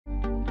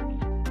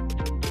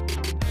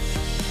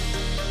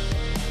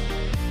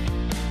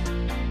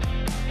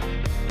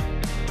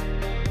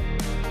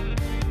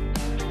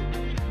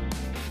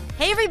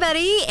Hey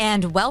everybody,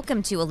 and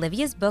welcome to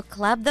Olivia's Book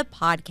Club, the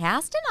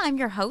podcast, and I'm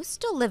your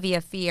host, Olivia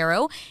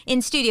Fierro,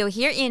 in studio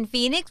here in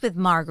Phoenix with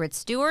Margaret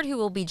Stewart, who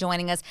will be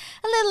joining us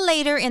a little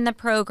later in the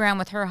program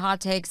with her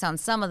hot takes on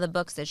some of the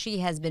books that she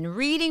has been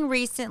reading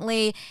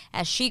recently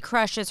as she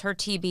crushes her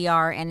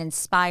TBR and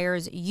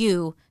inspires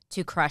you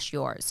to crush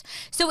yours.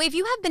 So if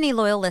you have been a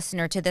loyal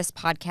listener to this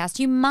podcast,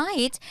 you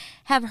might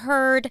have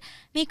heard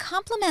me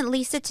compliment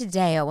Lisa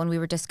Taddeo when we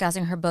were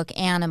discussing her book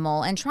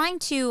Animal and trying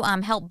to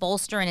help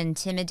bolster an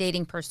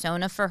intimidating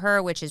persona for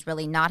her, which is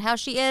really not how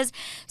she is.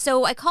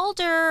 So I called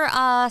her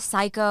a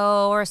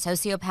psycho or a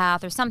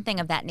sociopath or something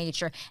of that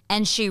nature,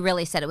 and she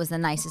really said it was the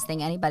nicest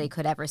thing anybody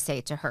could ever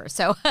say to her.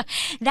 So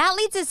that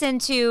leads us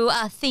into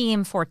a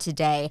theme for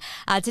today.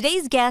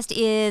 Today's guest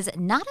is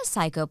not a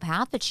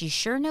psychopath, but she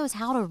sure knows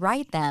how to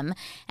write them.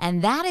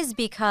 And that is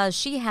because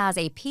she has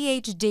a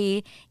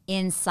PhD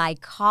in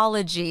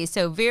psychology.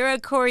 So Vera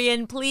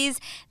Kurian,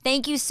 please,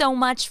 thank you so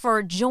much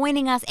for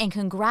joining us and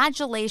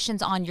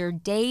congratulations on your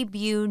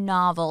debut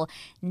novel,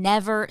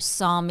 Never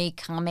Saw Me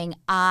Coming.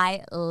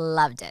 I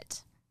loved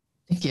it.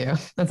 Thank you.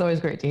 That's always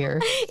great to hear.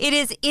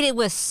 It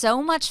was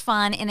so much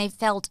fun and it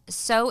felt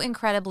so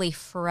incredibly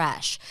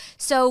fresh.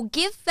 So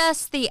give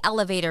us the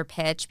elevator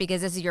pitch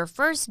because this is your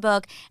first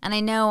book. And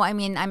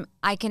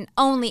I can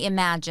only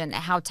imagine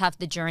how tough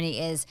the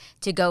journey is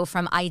to go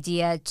from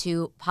idea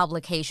to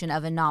publication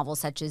of a novel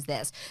such as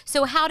this.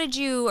 So how did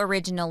you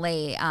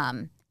originally,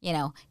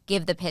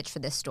 give the pitch for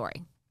this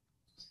story?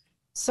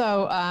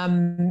 So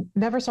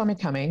Never Saw Me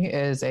Coming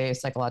is a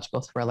psychological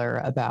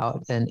thriller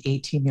about an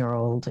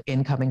 18-year-old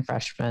incoming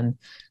freshman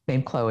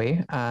named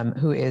Chloe,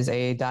 who is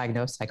a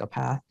diagnosed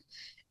psychopath.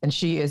 And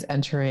she is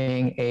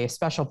entering a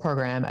special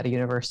program at a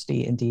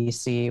university in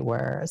DC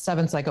where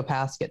 7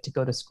 psychopaths get to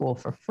go to school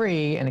for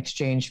free in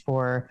exchange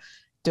for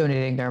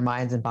donating their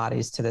minds and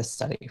bodies to this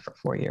study for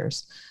 4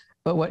 years.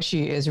 But what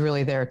she is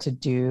really there to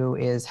do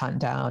is hunt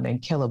down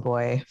and kill a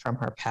boy from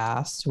her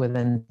past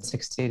within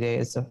 60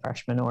 days of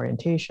freshman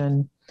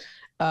orientation.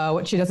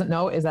 What she doesn't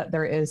know is that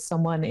there is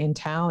someone in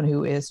town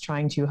who is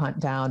trying to hunt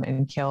down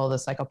and kill the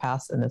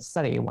psychopaths in the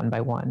study one by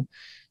one.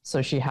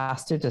 So she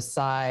has to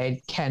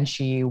decide, can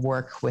she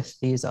work with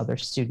these other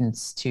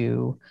students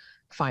to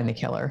find the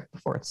killer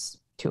before it's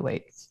too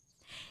late?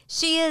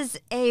 She is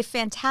a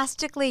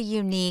fantastically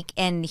unique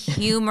and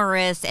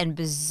humorous and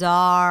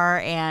bizarre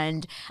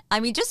and,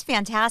 just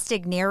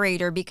fantastic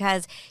narrator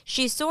because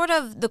she's sort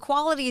of, the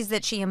qualities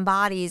that she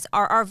embodies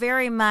are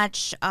very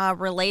much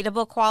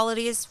relatable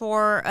qualities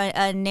for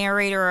a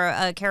narrator or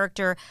a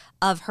character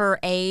of her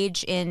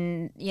age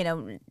in,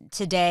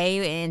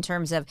 today in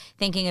terms of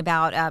thinking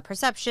about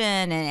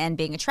perception and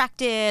being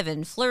attractive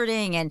and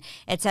flirting and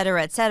et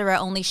cetera,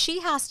 only she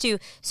has to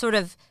sort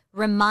of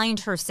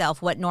remind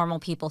herself what normal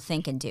people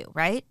think and do,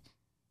 right?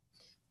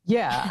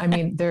 Yeah,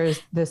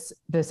 there's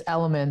this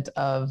element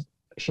of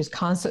she's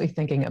constantly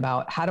thinking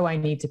about how do I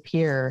need to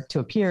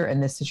appear in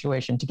this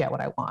situation to get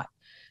what I want.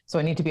 So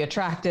I need to be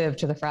attractive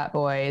to the frat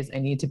boys. I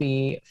need to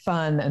be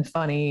fun and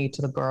funny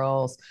to the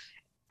girls.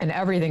 And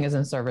everything is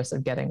in service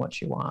of getting what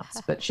she wants.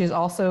 But she's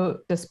also,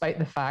 despite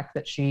the fact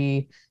that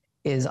she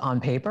is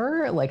on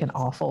paper like an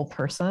awful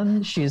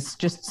person, she's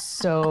just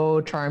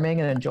so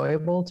charming and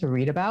enjoyable to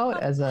read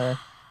about as a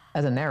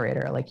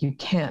narrator. Like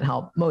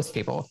most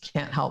people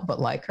can't help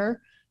but like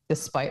her,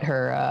 despite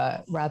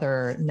her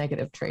rather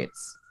negative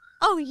traits.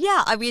 Oh,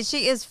 yeah.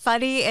 She is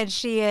funny and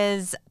she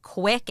is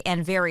quick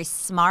and very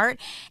smart.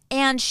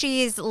 And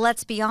she's,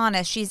 let's be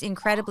honest, she's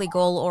incredibly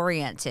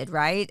goal-oriented,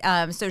 right?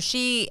 So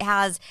she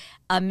has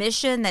a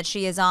mission that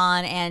she is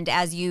on. And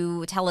as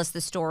you tell us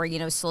the story,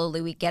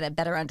 slowly we get a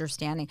better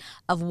understanding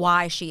of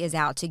why she is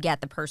out to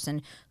get the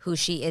person who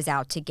she is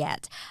out to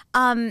get.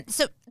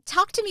 So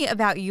talk to me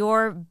about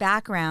your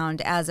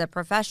background as a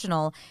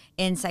professional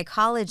in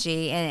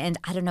psychology. And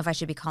I don't know if I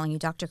should be calling you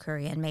Dr.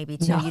 Kurian, maybe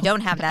too. No. You don't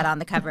have that on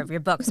the cover of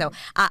your book, so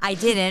I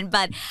didn't.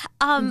 But,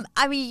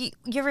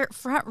 you're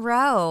front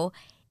row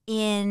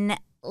in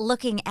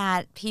looking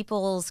at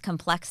people's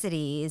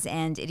complexities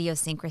and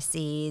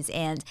idiosyncrasies.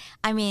 And,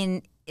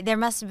 there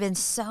must have been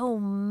so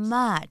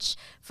much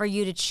for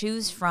you to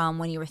choose from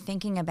when you were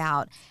thinking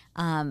about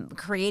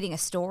creating a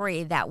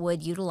story that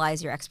would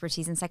utilize your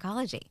expertise in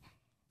psychology.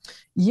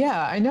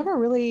 Yeah, I never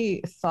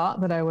really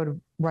thought that I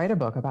would write a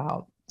book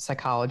about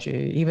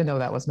psychology, even though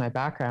that was my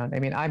background.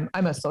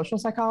 I'm a social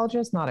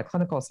psychologist, not a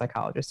clinical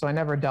psychologist, so I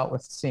never dealt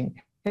with seeing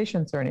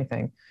patients or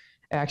anything.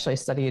 I actually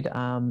studied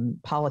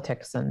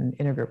politics and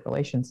intergroup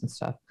relations and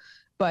stuff.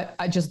 But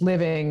I just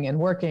living and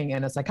working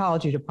in a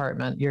psychology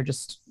department, you're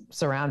just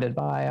surrounded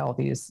by all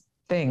these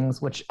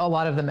things, which a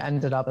lot of them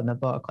ended up in the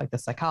book, like the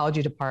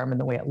psychology department,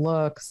 the way it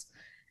looks,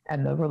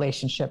 and the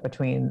relationship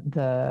between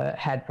the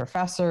head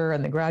professor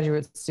and the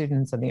graduate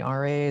students and the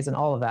RAs, and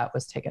all of that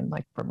was taken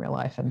from real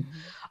life. And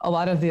a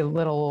lot of the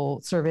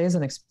little surveys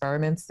and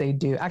experiments they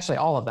do, actually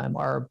all of them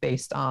are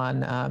based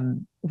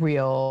on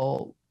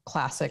real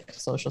classic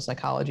social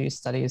psychology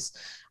studies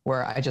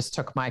where I just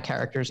took my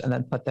characters and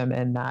then put them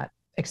in that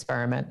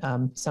experiment.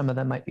 Some of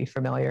them might be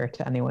familiar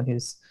to anyone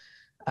who's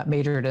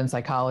majored in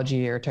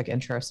psychology or took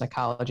intro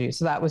psychology.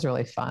 So that was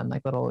really fun,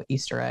 like little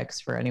Easter eggs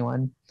for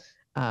anyone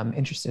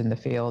interested in the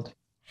field.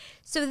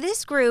 So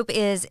this group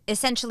is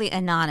essentially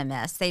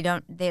anonymous.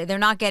 They're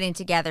not getting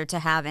together to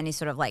have any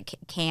sort of like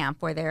camp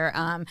where they're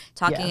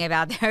talking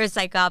about their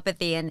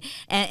psychopathy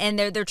and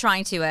they're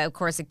trying to, of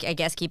course, I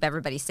guess, keep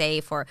everybody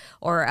safe or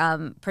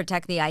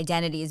protect the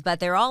identities.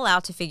 But they're all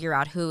out to figure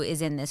out who is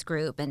in this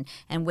group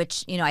and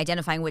which,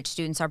 identifying which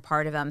students are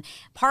part of them.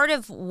 Part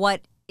of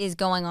what is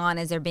going on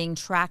is they're being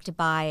tracked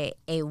by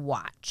a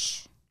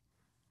watch.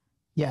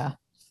 Yeah,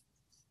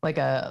 like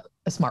a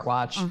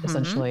smartwatch,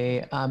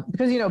 essentially.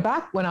 Because,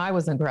 back when I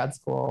was in grad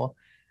school,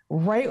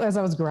 right as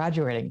I was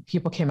graduating,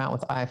 people came out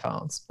with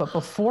iPhones. But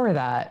before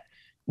that,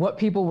 what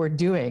people were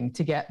doing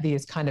to get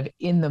these kind of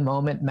in the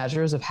moment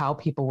measures of how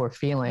people were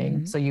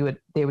feeling. So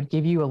they would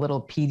give you a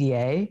little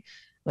PDA,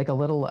 like a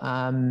little,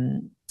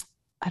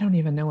 I don't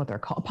even know what they're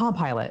called, Palm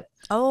Pilot.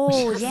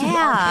 Oh,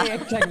 yeah.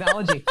 Archaic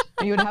technology.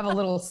 And you would have a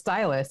little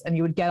stylus and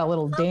you would get a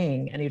little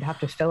ding and you'd have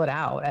to fill it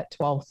out at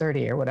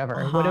 12:30 or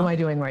whatever. What am I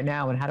doing right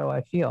now and how do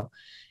I feel?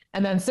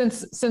 And then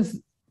since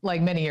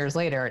like many years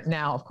later,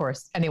 now, of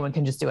course, anyone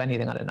can just do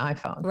anything on an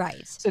iPhone.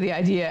 Right. So the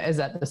idea is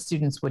that the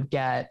students would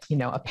get,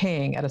 a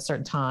ping at a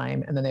certain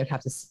time, and then they would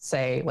have to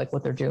say like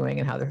what they're doing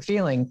and how they're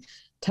feeling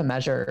to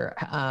measure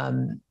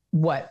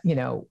what,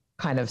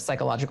 kind of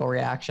psychological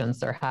reactions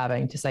they're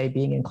having to, say,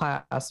 being in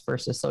class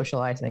versus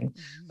socializing,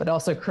 but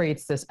also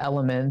creates this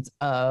element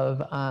of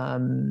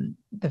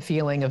the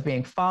feeling of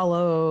being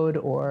followed,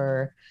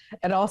 or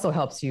it also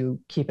helps you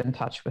keep in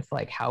touch with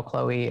like how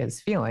Chloe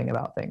is feeling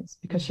about things,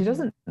 because she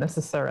doesn't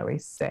necessarily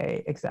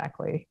say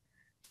exactly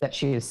that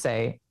she is,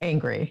 say,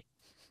 angry.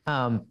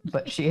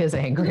 But she is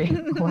angry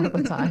a lot of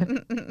the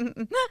time.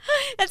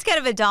 That's kind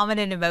of a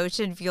dominant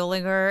emotion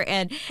fueling her.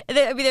 And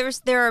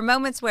there are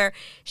moments where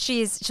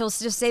she'll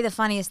just say the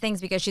funniest things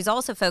because she's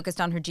also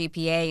focused on her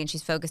GPA and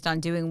she's focused on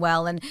doing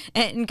well and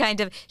kind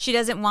of, she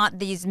doesn't want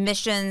these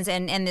missions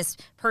and this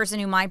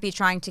person who might be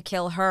trying to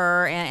kill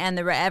her and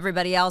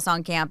everybody else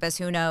on campus,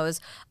 who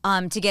knows,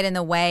 to get in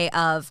the way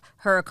of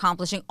her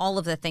accomplishing all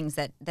of the things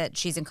that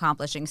she's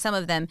accomplishing. Some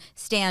of them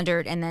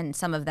standard and then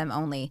some of them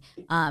only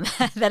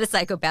that a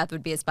psychopath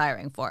would be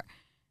aspiring for.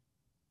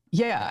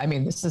 Yeah, I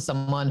mean, this is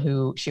someone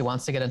who, she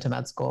wants to get into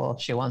med school.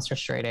 She wants her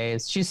straight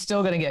A's. She's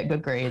still going to get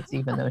good grades,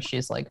 even though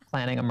she's like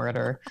planning a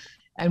murder.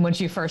 And when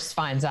she first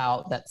finds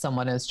out that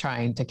someone is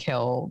trying to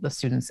kill the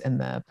students in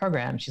the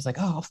program, she's like,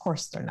 oh, of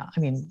course they're not. I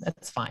mean,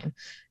 that's fine.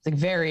 It's like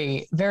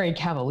very, very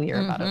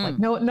cavalier about it. Like,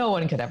 no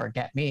one could ever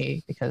get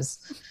me, because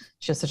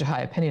she has such a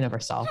high opinion of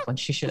herself when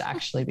she should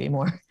actually be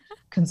more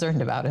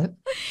concerned about it.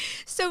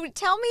 So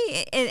tell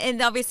me,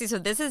 and obviously, so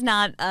this is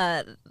not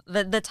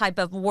the type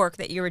of work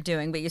that you were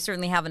doing, but you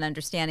certainly have an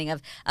understanding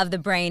of the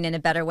brain in a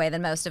better way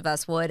than most of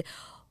us would.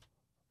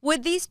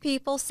 Would these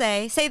people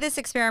say this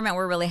experiment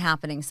were really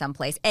happening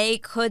someplace?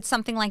 Could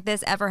something like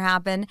this ever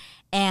happen?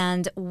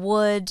 And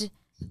could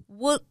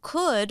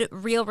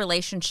real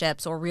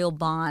relationships or real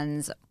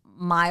bonds,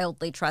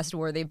 mildly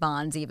trustworthy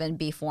bonds, even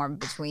be formed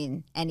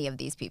between any of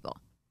these people?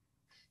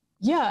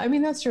 Yeah, I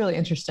mean, that's really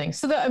interesting.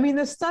 So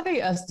the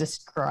study as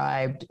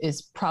described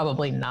is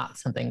probably not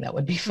something that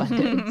would be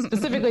funded,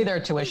 specifically their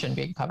tuition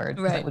being covered.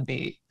 Right. That would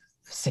be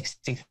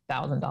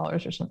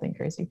 $60,000 or something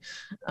crazy.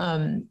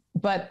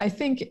 But I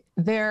think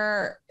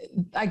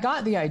I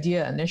got the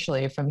idea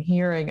initially from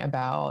hearing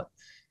about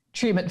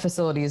treatment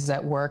facilities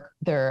that work,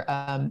 their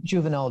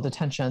juvenile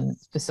detention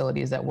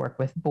facilities that work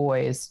with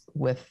boys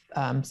with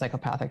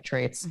psychopathic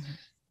traits.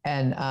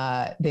 And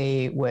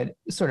they would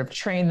sort of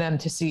train them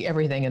to see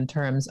everything in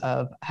terms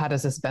of, how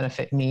does this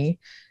benefit me?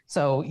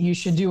 So you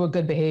should do a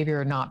good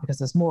behavior, not because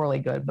it's morally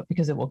good, but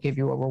because it will give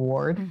you a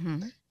reward.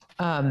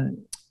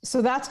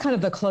 So that's kind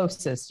of the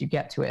closest you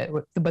get to it.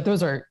 But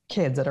those are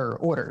kids that are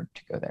ordered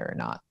to go there,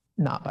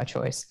 not by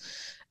choice.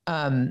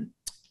 I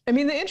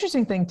mean, the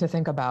interesting thing to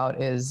think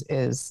about is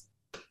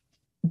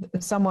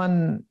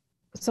someone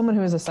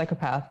who is a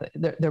psychopath,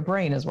 their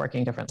brain is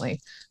working differently.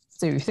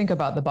 So you think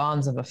about the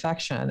bonds of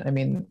affection. I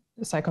mean,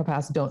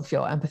 psychopaths don't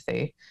feel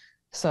empathy.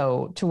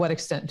 So to what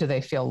extent do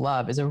they feel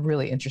love is a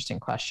really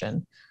interesting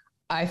question.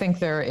 I think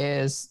there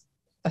is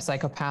a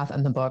psychopath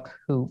in the book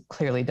who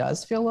clearly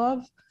does feel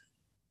love.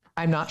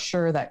 I'm not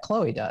sure that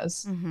Chloe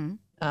does.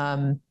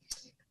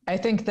 I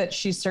think that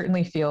she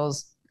certainly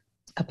feels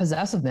a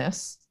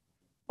possessiveness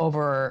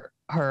over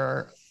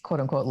her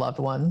quote unquote loved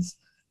ones,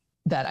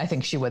 that I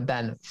think she would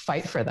then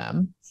fight for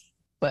them.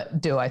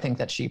 But do I think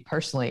that she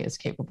personally is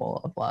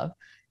capable of love?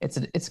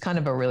 It's kind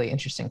of a really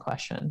interesting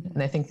question.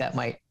 And I think that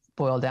might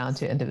boil down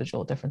to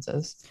individual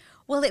differences.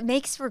 Well, it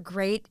makes for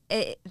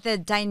the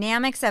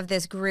dynamics of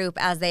this group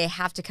as they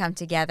have to come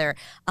together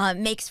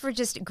makes for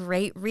just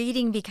great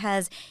reading,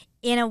 because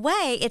in a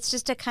way, it's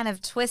just a kind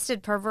of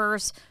twisted,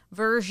 perverse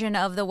version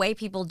of the way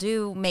people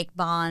do make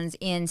bonds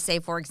in, say,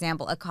 for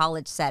example, a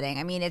college setting.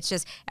 I mean, it's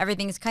just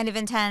everything's kind of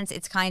intense.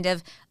 It's kind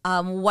of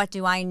what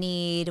do I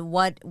need?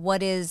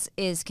 What is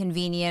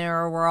convenient?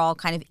 Or we're all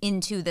kind of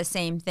into the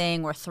same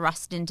thing. We're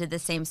thrust into the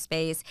same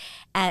space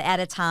at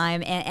a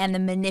time. And the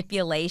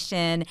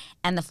manipulation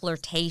and the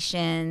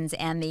flirtations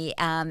and the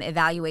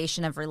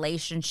evaluation of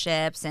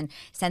relationships and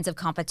sense of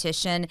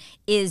competition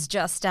is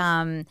just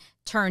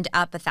turned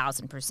up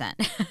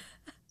 1,000%.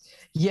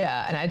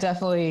 Yeah. And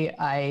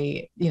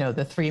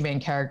the three main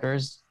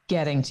characters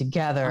getting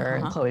together,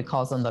 and Chloe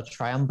calls them the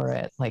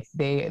triumvirate, like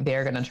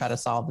they're going to try to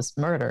solve this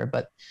murder.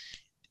 But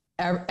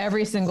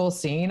every single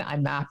scene, I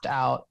mapped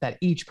out that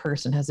each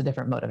person has a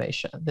different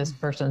motivation. This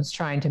person's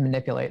trying to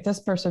manipulate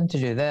this person to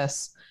do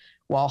this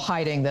while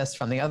hiding this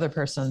from the other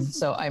person.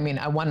 So, I mean,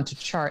 I wanted to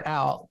chart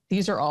out,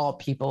 these are all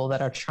people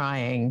that are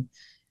trying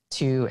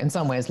to, in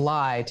some ways,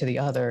 lie to the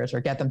others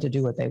or get them to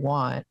do what they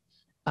want.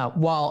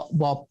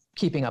 While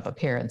keeping up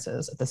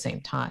appearances at the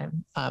same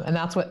time. And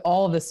that's what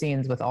all of the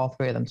scenes with all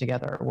three of them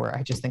together were,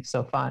 I just think,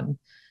 so fun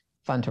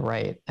to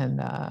write and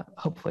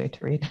hopefully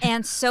to read.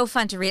 And so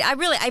fun to read.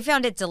 I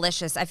found it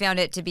delicious. I found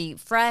it to be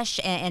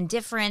fresh and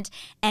different,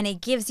 and it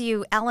gives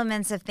you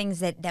elements of things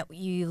that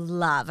you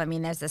love. I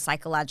mean, there's the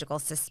psychological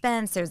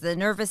suspense, there's the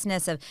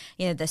nervousness of,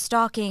 the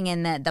stalking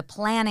and the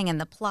planning and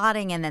the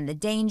plotting and then the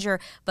danger,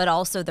 but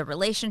also the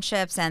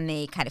relationships and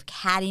the kind of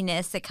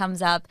cattiness that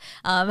comes up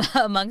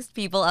amongst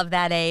people of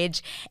that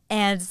age.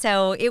 And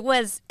so it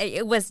was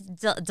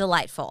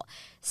delightful.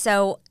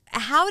 So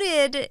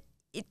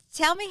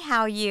tell me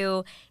how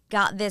you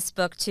got this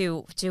book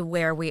to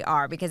where we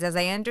are, because as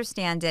I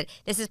understand it,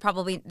 this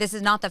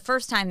is not the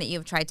first time that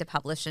you've tried to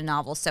publish a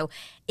novel. So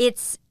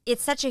it's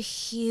such a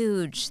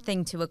huge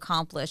thing to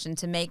accomplish and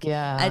to make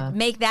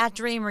that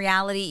dream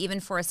reality, even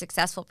for a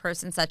successful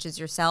person such as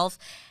yourself.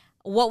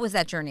 What was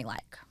that journey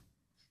like?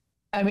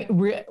 I mean,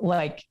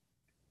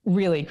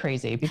 really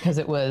crazy, because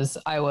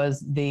I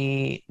was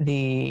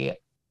the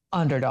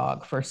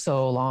underdog for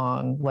so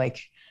long.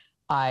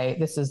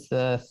 This is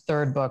the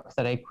third book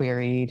that I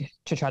queried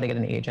to try to get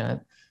an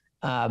agent,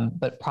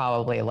 but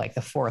probably like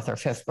the fourth or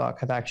fifth book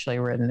I've actually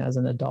written as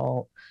an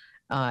adult.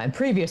 And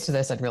previous to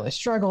this, I'd really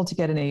struggled to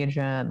get an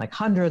agent, like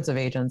hundreds of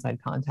agents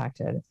I'd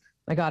contacted.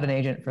 I got an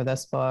agent for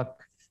this book,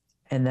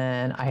 and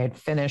then I had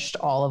finished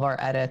all of our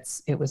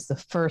edits. It was the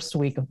first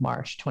week of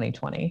March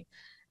 2020.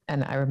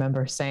 And I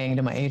remember saying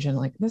to my agent,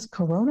 like, this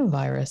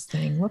coronavirus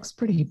thing looks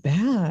pretty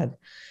bad.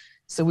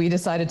 So we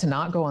decided to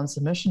not go on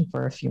submission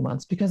for a few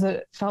months because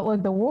it felt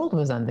like the world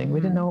was ending. We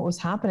didn't know what was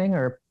happening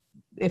or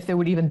if there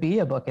would even be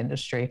a book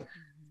industry.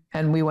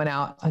 And we went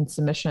out on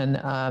submission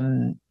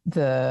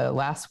the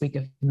last week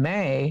of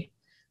May,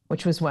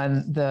 which was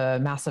when the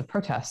massive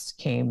protests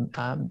came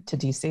to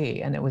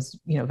DC. And it was,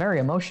 very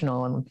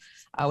emotional. And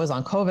I was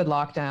on COVID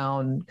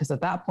lockdown because at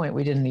that point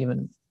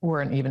we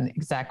weren't even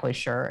exactly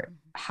sure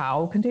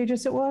how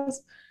contagious it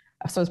was.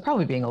 So I was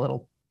probably being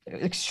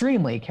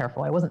extremely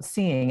careful. I wasn't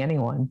seeing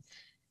anyone.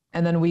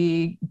 And then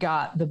we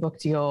got the book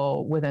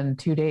deal within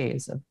 2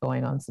 days of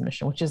going on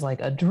submission, which is like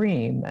a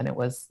dream. And it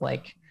was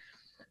like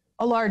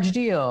a large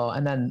deal.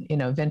 And then,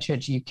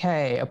 Vintage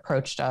UK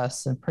approached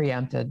us and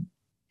preempted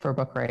for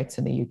book rights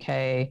in the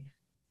UK.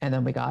 And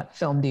then we got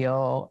film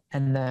deal.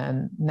 And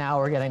then now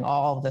we're getting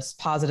all of this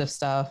positive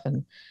stuff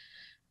and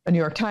a New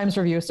York Times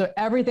review. So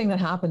everything that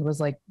happened was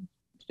like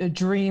a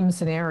dream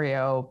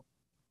scenario,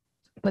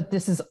 but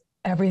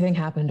everything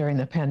happened during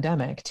the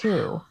pandemic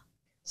too.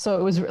 So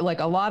it was like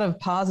a lot of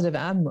positive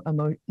and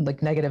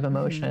negative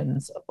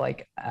emotions.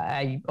 Like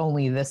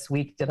only this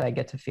week did I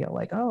get to feel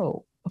like,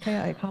 oh, okay,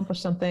 I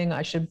accomplished something.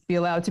 I should be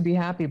allowed to be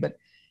happy. But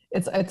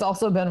it's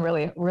also been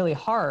really, really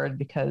hard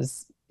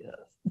because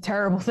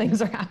terrible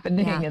things are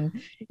happening,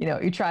 and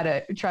you try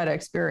to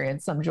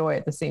experience some joy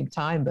at the same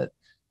time. But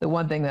the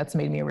one thing that's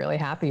made me really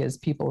happy is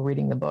people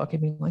reading the book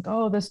and being like,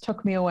 oh, this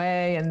took me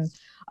away, and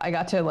I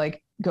got to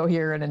go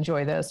here and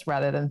enjoy this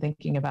rather than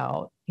thinking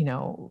about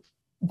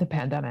the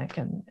pandemic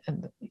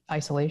and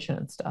isolation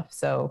and stuff.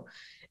 So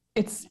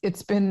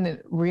it's been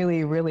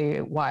really,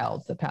 really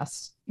wild the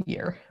past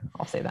year.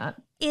 I'll say that.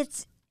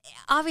 It's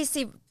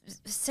obviously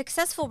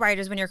successful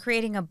writers, when you're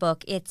creating a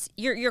book,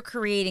 you're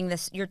creating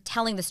this, you're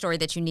telling the story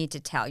that you need to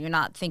tell. You're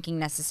not thinking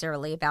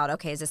necessarily about,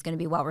 okay, is this going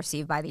to be well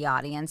received by the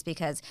audience?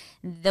 Because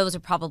those are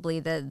probably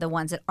the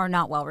ones that are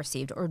not well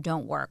received or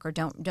don't work or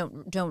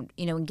don't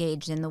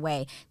engage in the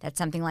way that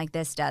something like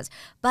this does.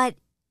 But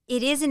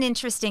it is an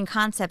interesting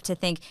concept to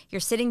think you're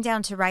sitting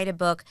down to write a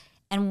book,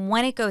 and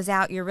when it goes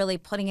out, you're really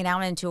putting it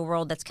out into a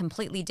world that's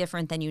completely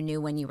different than you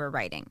knew when you were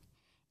writing.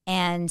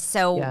 And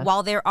so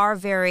while there are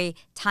very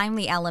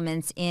timely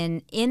elements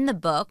in the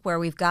book where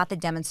we've got the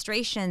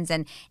demonstrations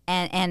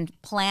and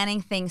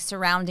planning things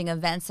surrounding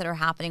events that are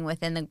happening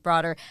within the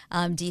broader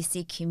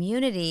DC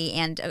community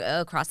and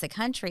across the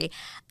country,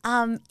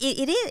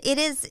 it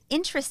is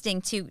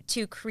interesting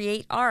to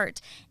create art,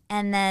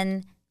 and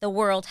then the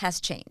world has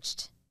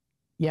changed.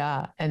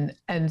 Yeah. And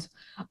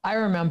I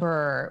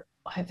remember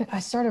I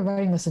started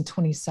writing this in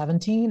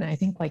 2017. I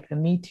think like the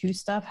Me Too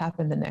stuff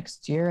happened the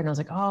next year. And I was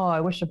like, oh,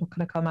 I wish the book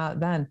could have come out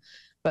then.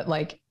 But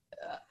like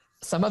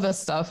some of the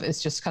stuff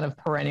is just kind of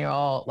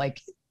perennial. Like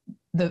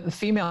the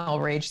female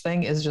rage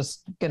thing is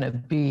just going to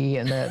be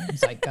in the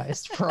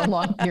zeitgeist for a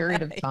long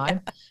period of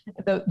time.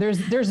 Yeah.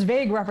 There's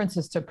vague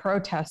references to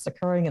protests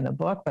occurring in the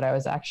book, but I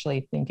was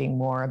actually thinking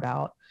more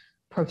about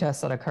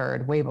protests that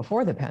occurred way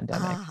before the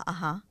pandemic.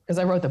 Because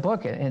I wrote the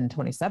book in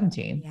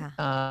 2017.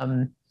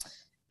 Yeah.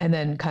 And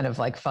then kind of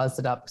like fuzzed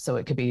it up so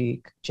it could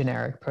be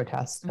generic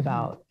protests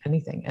about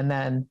anything. And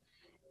then,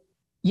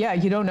 yeah,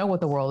 you don't know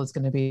what the world is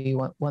going to be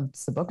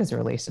once the book is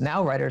released. And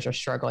now writers are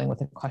struggling with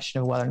the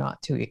question of whether or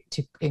not to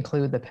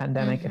include the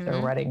pandemic if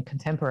they're writing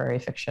contemporary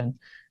fiction,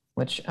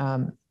 which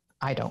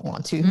I don't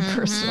want to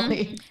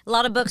personally. A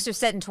lot of books are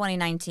set in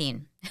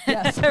 2019.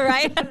 Yes.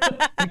 Right?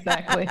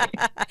 Exactly.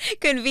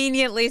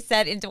 Conveniently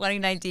set in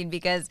 2019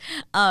 because,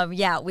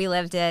 we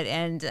lived it,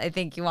 and I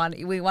think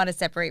we want to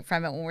separate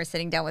from it when we're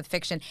sitting down with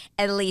fiction,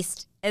 at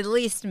least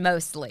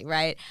mostly,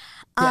 right?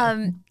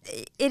 Yeah.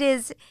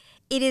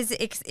 It is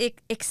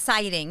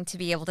exciting to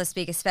be able to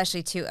speak,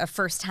 especially to a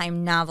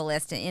first-time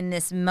novelist in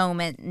this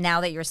moment. Now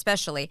that you're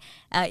especially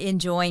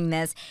enjoying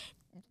this,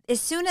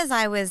 as soon as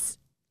I was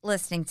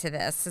listening to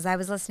this, as I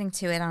was listening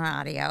to it on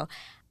audio,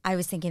 I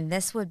was thinking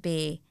this would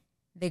be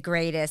the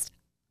greatest,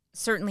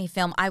 certainly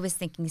film. I was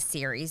thinking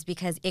series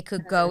because it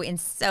could go in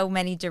so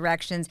many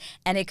directions,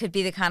 and it could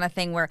be the kind of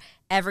thing where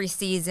every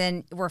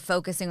season we're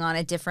focusing on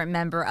a different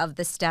member of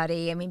the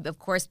study. I mean, of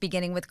course,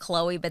 beginning with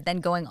Chloe, but then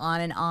going on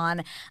and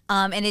on.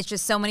 And it's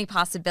just so many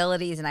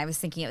possibilities. And I was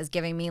thinking it was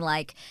giving me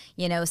like,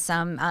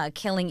 some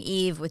Killing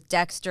Eve with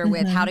Dexter,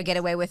 with How to Get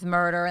Away with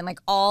Murder, and like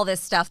all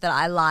this stuff that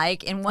I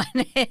like in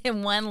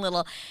one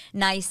little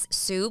nice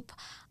soup.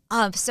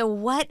 So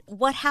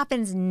what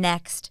happens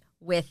next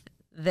with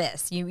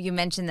this? You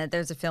mentioned that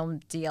there's a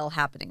film deal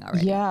happening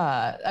already.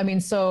 Yeah. I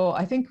mean, so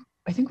I think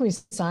we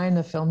signed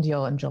the film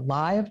deal in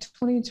July of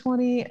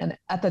 2020. And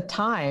at the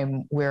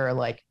time we were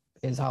like,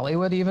 is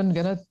Hollywood even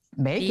going to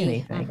make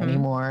anything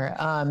anymore?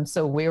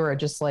 So we were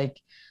just like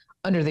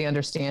under the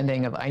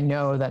understanding of, I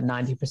know that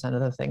 90%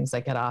 of the things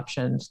that get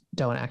optioned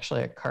don't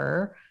actually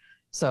occur.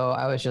 So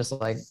I was just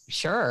like,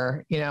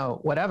 sure,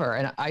 whatever.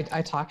 And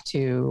I talked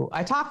to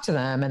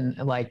them, and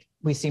like,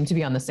 we seem to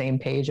be on the same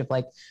page of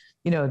like,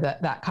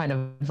 that kind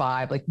of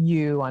vibe. Like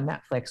You on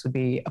Netflix would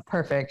be a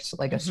perfect,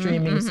 like a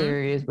streaming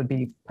series would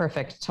be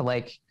perfect to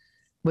like,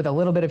 with a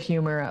little bit of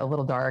humor, a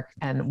little dark.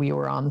 And we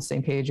were on the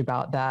same page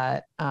about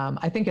that.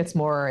 I think it's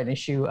more an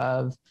issue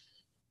of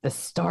the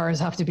stars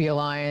have to be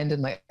aligned,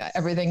 and like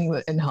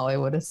everything in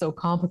Hollywood is so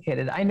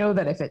complicated. I know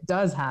that if it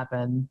does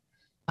happen,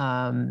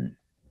 then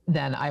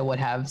I would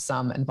have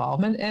some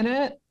involvement in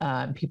it.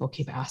 People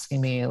keep asking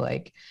me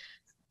like,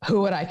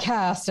 who would I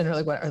cast? And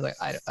like, what? I was like,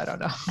 I don't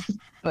know.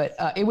 But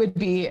it would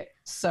be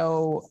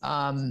so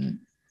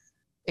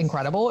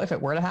incredible if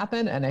it were to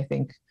happen. And I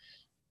think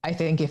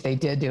if they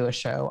did do a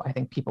show, I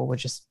think people would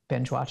just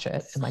binge watch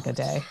it in like a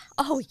day.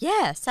 Oh,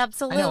 yes,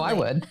 absolutely. I know I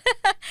would.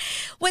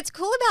 What's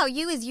cool about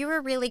you is you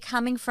were really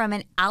coming from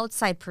an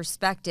outside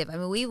perspective. I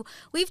mean,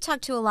 we've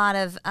talked to a lot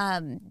of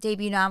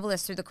debut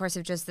novelists through the course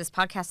of just this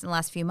podcast in the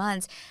last few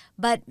months,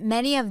 but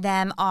many of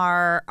them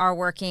are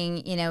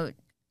working,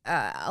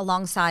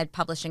 alongside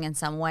publishing in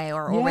some way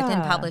or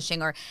within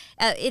publishing, or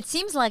it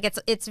seems like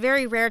it's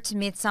very rare to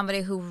meet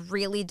somebody who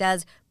really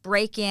does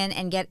break in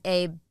and get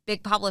a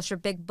big publisher,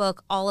 big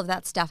book, all of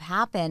that stuff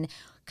happen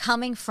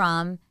coming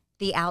from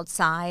the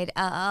outside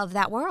of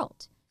that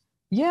world.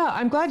 Yeah,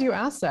 I'm glad you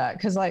asked that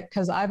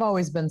because I've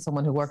always been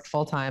someone who worked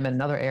full time in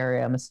another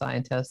area. I'm a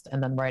scientist,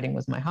 and then writing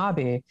was my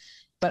hobby.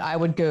 But I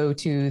would go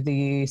to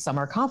the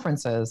summer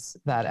conferences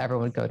that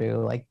everyone would go to,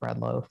 like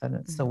Breadloaf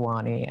and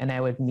Sewanee, and I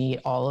would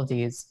meet all of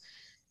these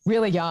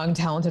really young,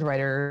 talented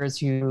writers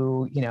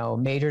who,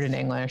 majored in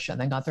English and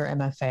then got their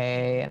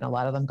MFA, and a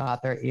lot of them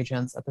got their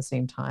agents at the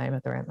same time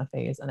at their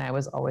MFAs. And I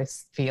was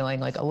always feeling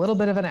like a little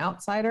bit of an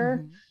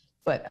outsider,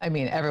 but I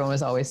mean, everyone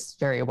was always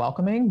very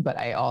welcoming, but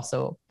I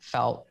also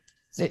felt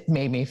it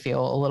made me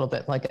feel a little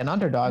bit like an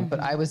underdog, but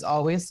I was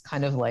always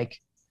kind of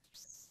like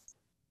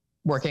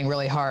working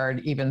really hard,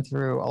 even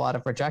through a lot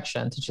of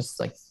rejection, to just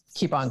like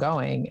keep on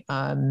going.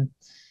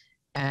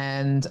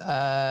 And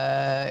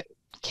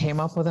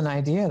came up with an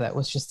idea that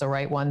was just the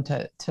right one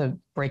to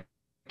break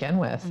in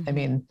with. I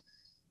mean,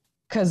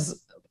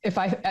 because if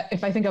I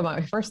think about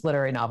my first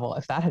literary novel,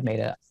 if that had made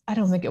it, I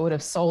don't think it would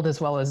have sold as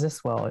well as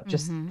this will. It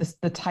just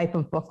the type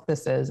of book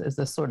this is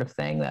this sort of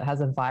thing that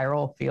has a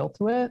viral feel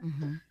to it.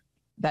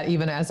 That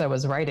even as I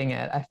was writing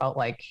it, I felt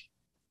like,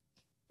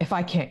 if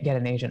I can't get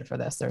an agent for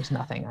this, there's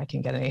nothing I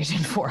can get an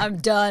agent for. I'm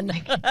done.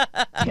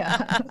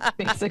 Yeah,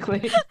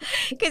 basically.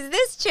 Because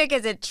this chick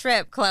is a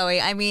trip, Chloe.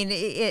 I mean,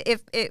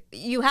 if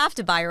you have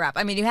to buy her up.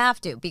 I mean, you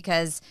have to,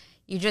 because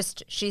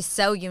she's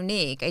so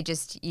unique.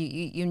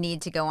 You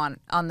need to go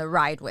on the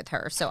ride with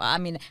her. So, I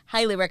mean,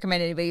 highly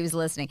recommend anybody who's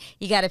listening.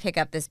 You got to pick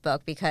up this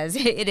book because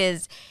it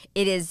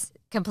is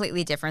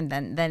completely different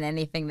than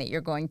anything that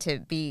you're going to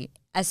be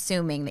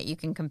assuming that you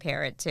can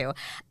compare it to.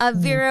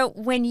 Vera,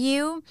 when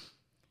you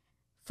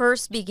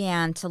first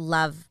began to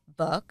love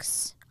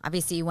books,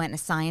 obviously you went a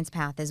science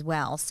path as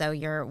well, so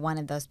you're one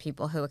of those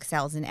people who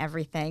excels in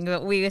everything.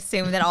 But we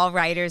assume that all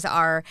writers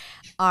are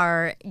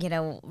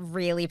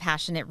really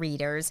passionate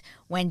readers.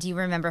 When do you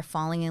remember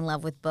falling in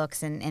love with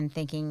books and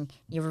thinking,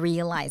 you're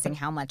realizing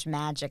how much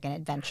magic and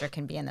adventure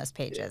can be in those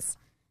pages?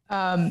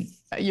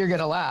 You're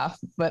gonna laugh,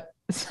 but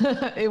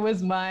it was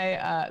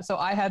so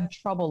I had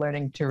trouble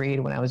learning to read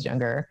when I was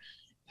younger.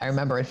 I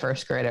remember in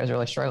first grade, I was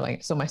really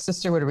struggling. So my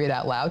sister would read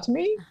out loud to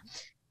me.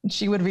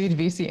 She would read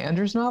V.C.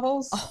 Andrews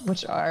novels,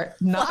 which are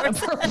not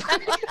appropriate.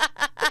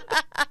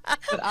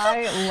 But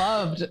I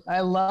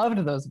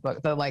loved those books,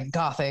 the like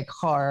gothic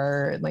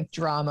horror, like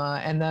drama.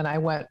 And then I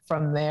went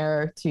from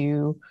there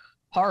to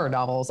horror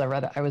novels.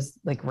 I was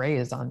like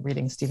raised on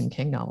reading Stephen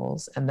King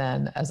novels. And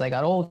then as I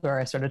got older,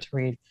 I started to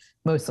read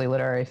mostly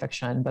literary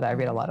fiction, but I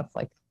read a lot of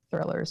like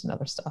thrillers and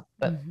other stuff.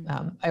 But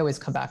I always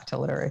come back to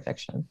literary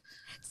fiction.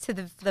 So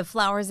the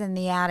Flowers in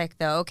the Attic,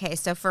 though. Okay,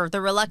 so for the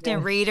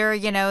reluctant reader,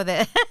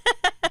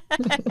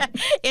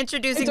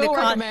 introducing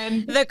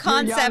the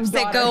concepts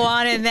that go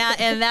on in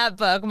that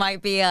book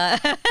might be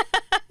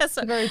it's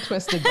a very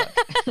twisted book.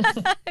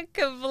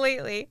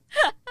 Completely.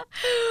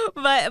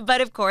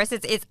 But of course,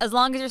 it's as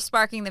long as you're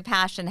sparking the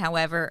passion,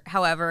 however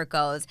it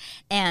goes,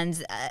 and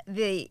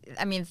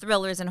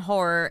thrillers and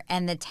horror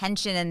and the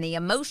tension and the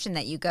emotion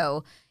that you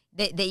go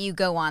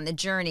on the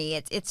journey.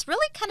 It's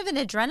really kind of an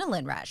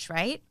adrenaline rush,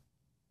 right?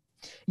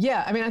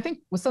 Yeah, I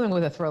think with something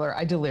with a thriller,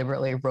 I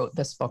deliberately wrote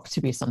this book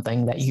to be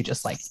something that you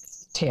just like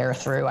tear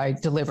through. I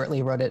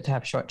deliberately wrote it to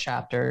have short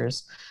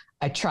chapters.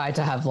 I tried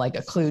to have like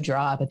a clue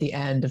drop at the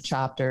end of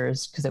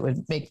chapters because it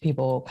would make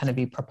people kind of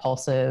be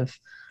propulsive.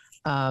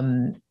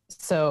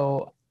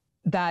 So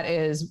that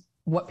is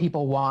what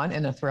people want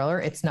in a thriller.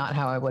 It's not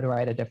how I would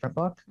write a different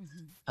book.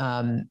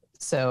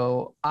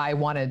 So I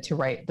wanted to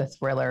write the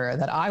thriller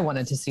that I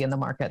wanted to see in the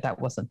market that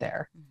wasn't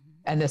there.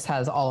 And this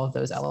has all of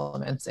those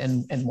elements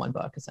in one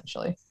book,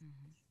 essentially.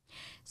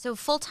 So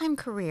full-time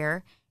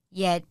career,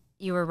 yet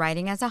you were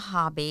writing as a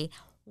hobby.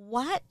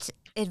 What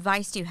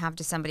advice do you have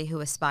to somebody who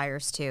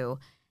aspires to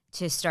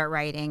start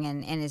writing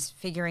and is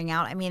figuring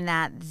out,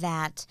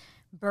 that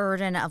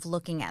burden of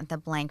looking at the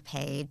blank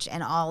page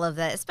and all of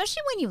that,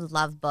 especially when you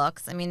love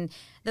books.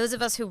 Those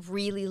of us who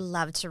really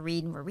love to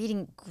read and we're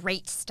reading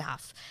great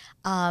stuff.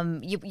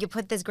 You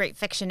put this great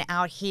fiction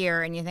out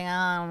here and you think,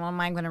 oh, what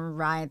am I going to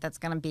write that's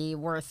going to be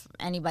worth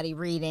anybody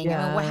reading?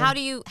 Yeah. How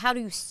do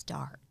you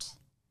start?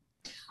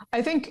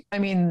 I think,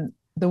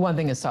 the one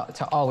thing is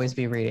to always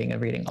be reading and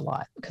reading a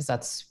lot, because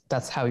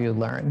that's how you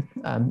learn,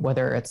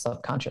 whether it's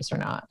subconscious or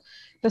not.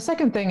 The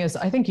second thing is,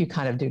 I think you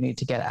kind of do need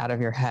to get out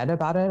of your head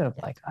about it of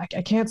like,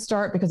 I can't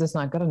start because it's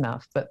not good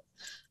enough. But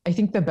I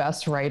think the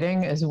best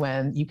writing is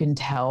when you can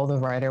tell the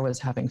writer was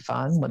having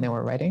fun when they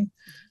were writing,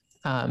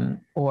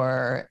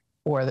 or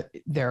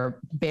they're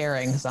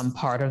bearing some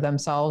part of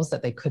themselves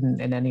that they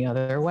couldn't in any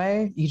other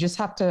way. You just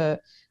have to,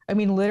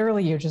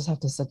 literally you just have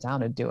to sit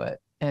down and do it.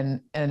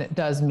 And it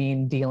does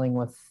mean dealing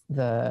with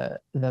the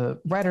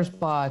writer's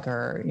block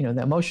or,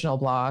 the emotional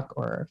block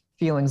or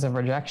feelings of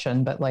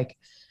rejection, but like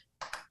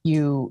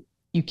you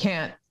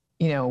can't,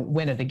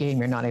 win at a game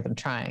you're not even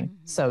trying.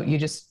 So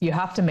you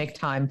have to make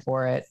time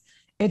for it.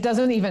 It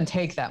doesn't even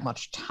take that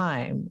much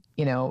time.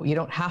 You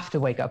don't have to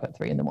wake up at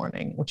 3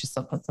 a.m, which is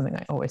something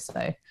I always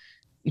say.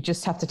 You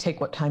just have to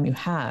take what time you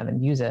have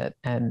and use it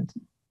and,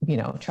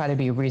 try to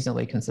be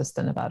reasonably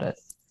consistent about it.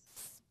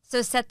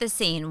 So set the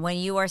scene when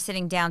you are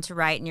sitting down to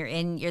write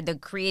and the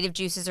creative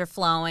juices are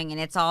flowing and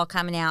it's all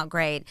coming out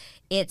great.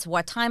 It's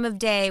what time of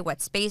day,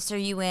 what space are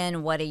you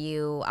in? What are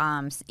you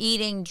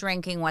eating,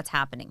 drinking? What's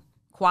happening?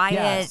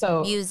 Quiet,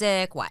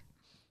 music, what?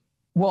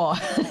 Well,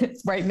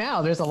 right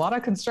now there's a lot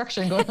of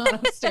construction going on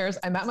upstairs.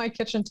 I'm at my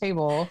kitchen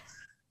table,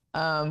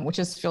 which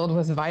is filled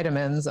with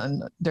vitamins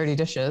and dirty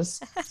dishes.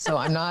 So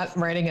I'm not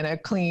writing in a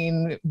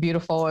clean,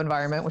 beautiful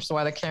environment, which is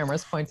why the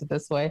camera's pointed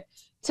this way.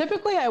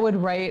 Typically, I would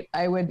write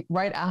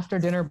after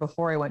dinner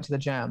before I went to the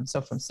gym.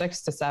 So from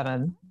 6 to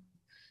 7,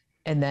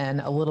 and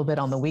then a little bit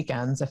on the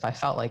weekends if I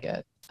felt like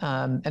it.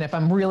 And if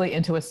I'm really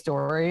into a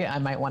story, I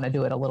might want to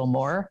do it a little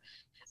more.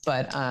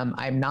 But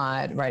I'm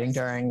not writing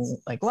during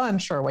like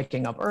lunch or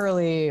waking up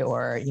early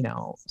or,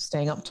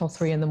 staying up till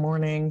 3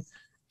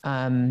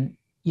 a.m.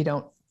 You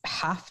don't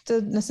have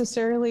to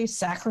necessarily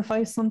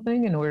sacrifice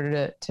something in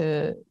order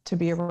to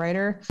be a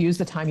writer. Use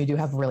the time you do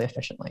have really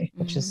efficiently,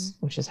 which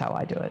is how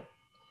I do it.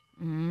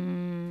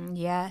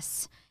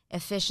 Yes,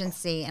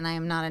 efficiency, and I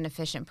am not an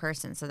efficient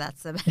person, so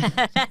that's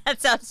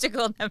that's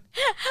obstacle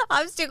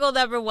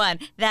number one.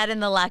 That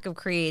and the lack of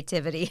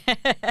creativity.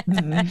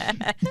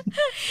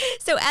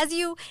 So, as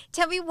you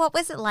tell me, what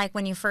was it like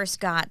when you first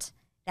got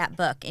that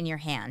book in your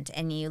hand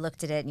and you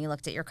looked at it and you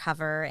looked at your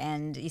cover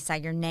and you saw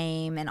your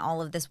name and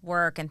all of this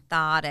work and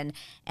thought and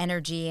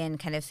energy and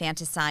kind of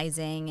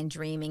fantasizing and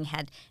dreaming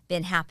had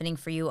been happening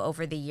for you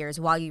over the years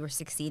while you were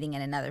succeeding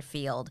in another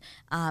field?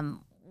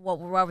 What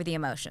were the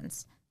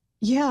emotions?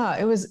 Yeah,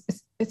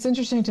 it's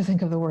interesting to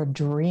think of the word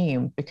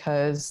dream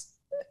because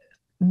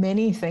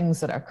many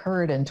things that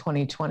occurred in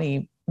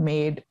 2020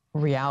 made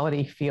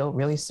reality feel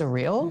really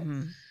surreal.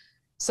 Mm-hmm.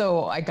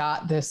 So I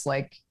got this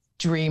like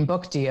dream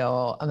book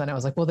deal, and then I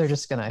was like, well, they're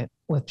just gonna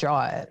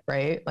withdraw it,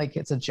 right? Like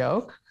it's a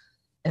joke.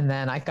 And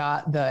then I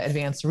got the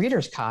advanced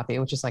reader's copy,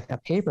 which is like a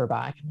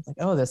paperback. And I was like,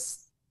 oh,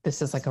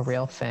 this is like a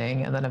real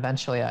thing. And then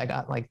eventually I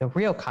got like the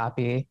real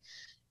copy,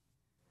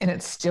 and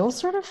it still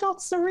sort of felt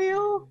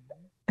surreal.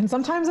 And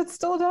sometimes it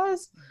still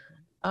does.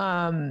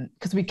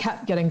 Because we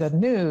kept getting the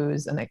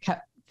news, and I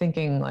kept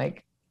thinking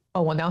like,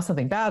 oh, well, now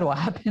something bad will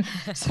happen.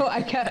 So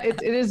I kept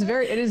it is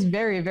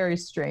very, very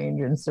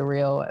strange and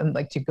surreal. And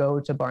like to go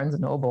to Barnes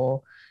and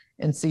Noble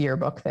and see your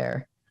book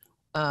there.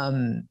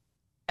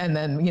 And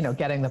then,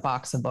 getting the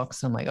box of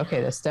books. I'm like,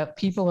 okay,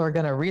 people are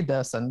going to read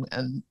this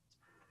and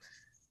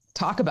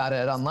talk about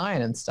it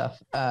online and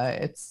stuff.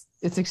 It's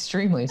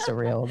extremely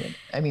surreal.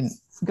 I mean,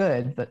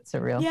 good, but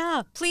surreal.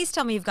 Yeah. Please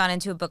tell me you've gone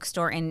into a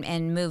bookstore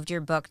and moved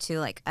your book to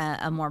like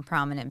a more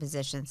prominent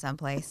position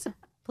someplace.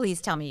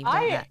 Please tell me you've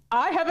done that.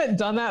 I haven't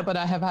done that, but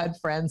I have had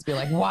friends be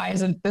like, why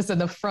isn't this in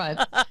the front?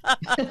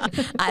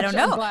 I don't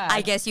know.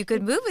 I guess you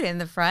could move it in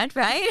the front,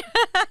 right?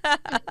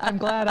 I'm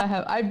glad I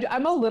have.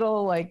 I'm a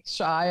little like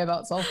shy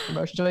about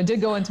self-promotion. So I did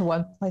go into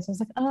one place. I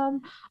was like,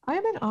 I'm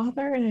an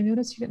author and I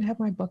noticed you didn't have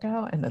my book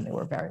out. And then they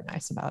were very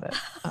nice about it.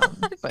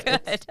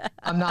 But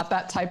I'm not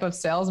that type of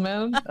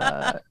salesman.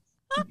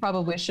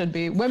 Probably should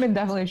be. Women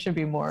definitely should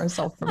be more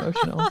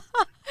self-promotional.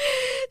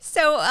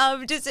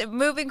 So just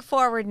moving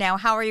forward now,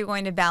 how are you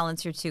going to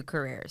balance your two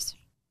careers?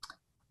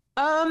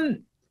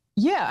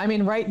 Yeah, I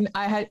mean, right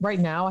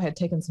now I had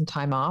taken some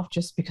time off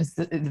just because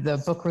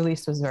the book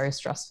release was very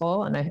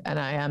stressful, and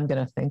I am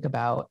going to think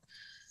about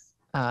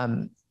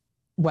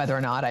whether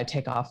or not I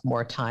take off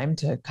more time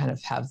to kind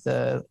of have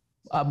a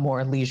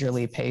more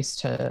leisurely pace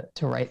to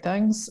write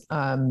things.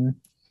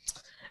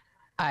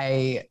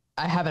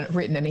 I haven't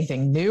written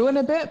anything new in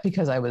a bit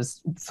because I was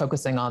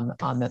focusing on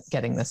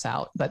getting this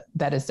out, but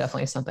that is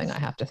definitely something I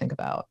have to think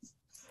about.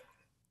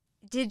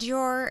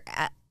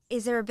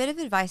 Is there a bit of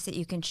advice that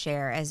you can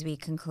share as we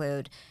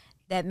conclude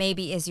that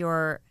maybe is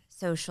your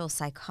social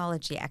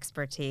psychology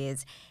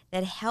expertise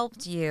that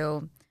helped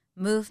you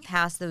move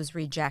past those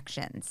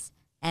rejections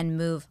and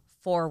move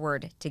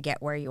forward to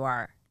get where you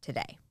are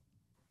today?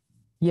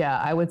 Yeah,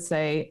 I would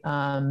say,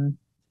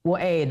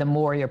 well, the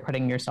more you're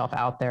putting yourself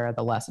out there,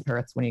 the less it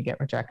hurts when you get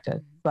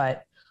rejected.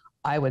 But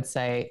I would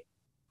say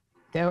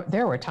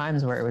there were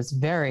times where it was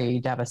very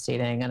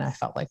devastating and I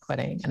felt like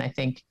quitting. And I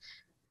think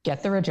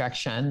get the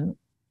rejection,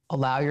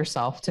 allow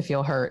yourself to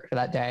feel hurt for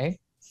that day,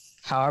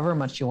 however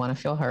much you want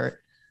to feel hurt.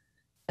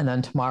 And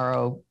then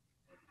tomorrow,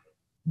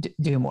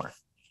 do more.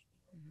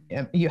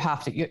 You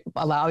have to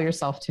allow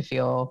yourself to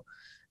feel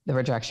the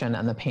rejection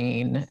and the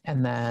pain.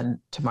 And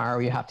then tomorrow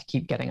you have to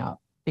keep getting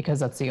up, because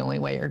that's the only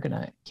way you're going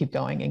to keep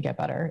going and get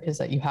better, is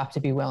that you have to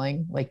be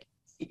willing. Like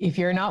if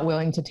you're not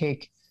willing to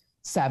take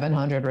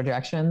 700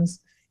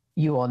 rejections,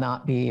 you will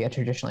not be a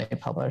traditionally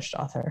published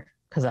author,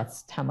 because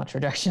that's how much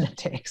rejection it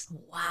takes.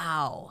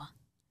 Wow.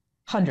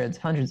 Hundreds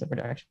of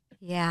rejections.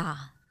 Yeah,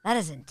 that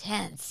is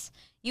intense.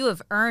 You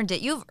have earned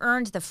it. You've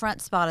earned the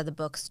front spot of the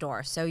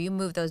bookstore, so you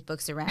move those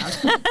books around.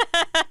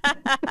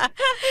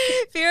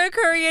 Vera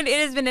Kurian, it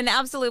has been an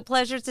absolute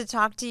pleasure to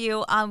talk to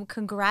you.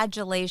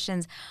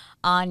 Congratulations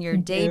on your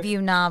debut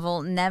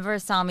novel, Never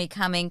Saw Me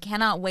Coming.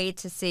 Cannot wait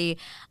to see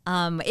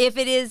if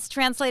it is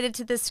translated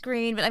to the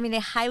screen. But I mean, I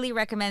highly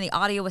recommend. The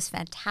audio was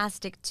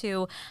fantastic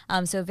too.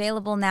 So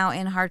available now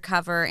in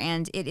hardcover,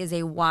 and it is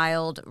a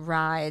wild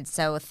ride.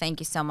 So thank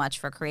you so much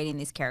for creating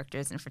these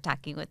characters and for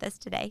talking with us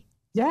today.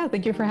 Yeah,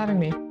 thank you for having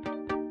me.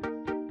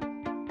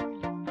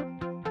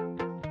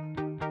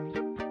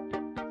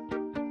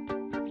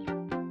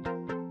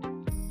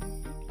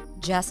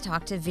 Just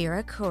talked to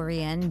Vera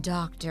Kurian,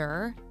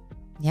 doctor.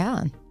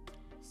 Yeah.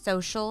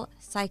 Social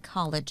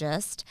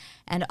psychologist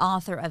and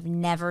author of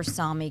Never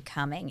Saw Me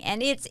Coming.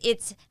 And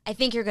it's I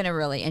think you're going to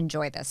really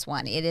enjoy this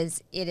one.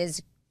 It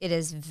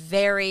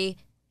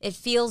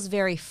feels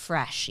very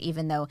fresh,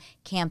 even though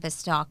Campus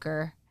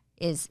Stalker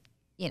is,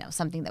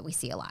 something that we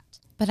see a lot.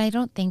 But I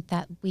don't think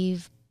that we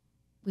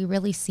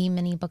really see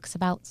many books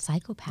about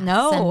psychopaths.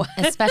 No.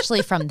 And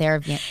especially from their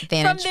vantage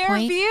point. From their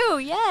view,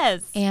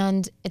 yes.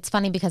 And it's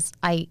funny because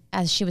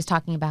as she was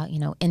talking about,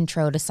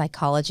 intro to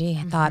psychology,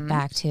 I thought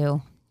back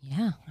to,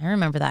 I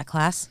remember that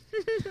class.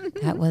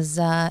 That was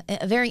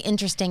very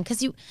interesting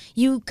because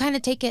you kind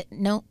of take it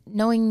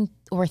knowing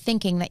or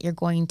thinking that you're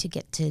going to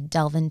get to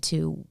delve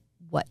into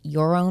what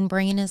your own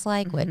brain is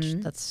like, which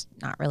that's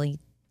not really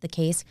the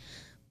case.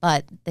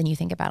 But then you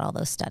think about all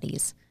those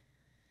studies.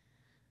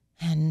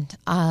 And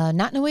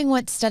not knowing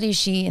what studies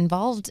she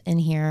involved in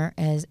here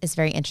is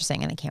very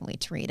interesting, and I can't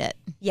wait to read it.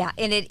 Yeah,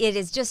 and it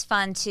is just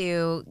fun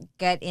to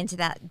get into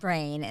that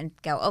brain and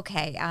go,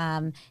 okay,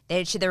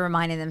 they're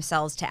reminding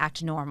themselves to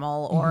act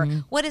normal, or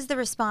what is the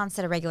response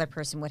that a regular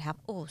person would have?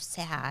 Oh,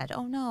 sad.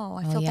 Oh no,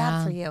 I feel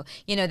bad for you.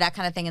 You know, that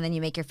kind of thing, and then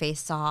you make your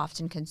face soft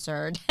and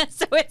concerned.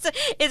 So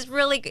it's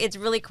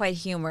really quite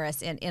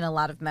humorous in a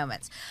lot of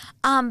moments.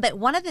 But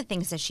one of the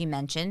things that she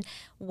mentioned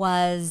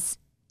was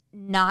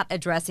not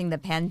addressing the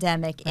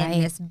pandemic in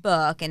this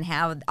book and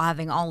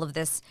having all of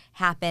this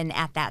happen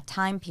at that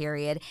time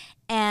period.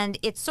 And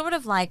it's sort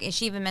of like, and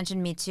she even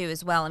mentioned Me Too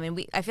as well. I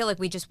mean, I feel like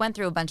we just went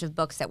through a bunch of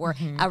books that were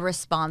a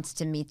response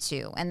to Me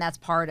Too, and that's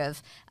part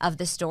of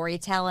the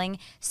storytelling.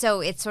 So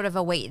it's sort of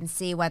a wait and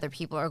see whether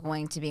people are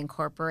going to be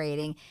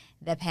incorporating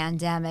the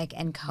pandemic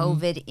and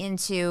COVID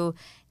into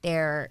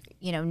their,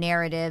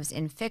 narratives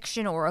in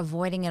fiction, or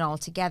avoiding it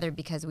altogether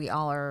because we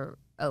all are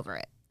over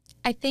it.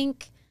 I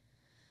think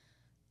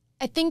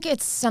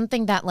it's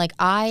something that, like,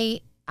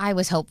 I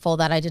was hopeful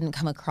that I didn't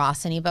come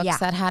across any books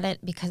that had it,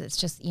 because it's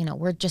just,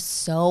 we're just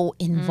so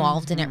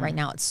involved in it right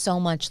now. It's so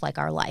much like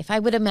our life. I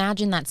would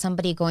imagine that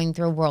somebody going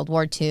through World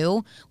War II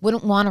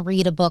wouldn't want to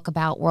read a book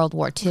about World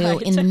War II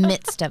in the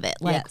midst of it.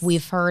 Like,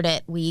 we've heard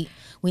it. We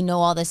know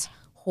all this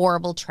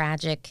horrible,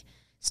 tragic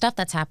stuff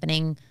that's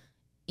happening,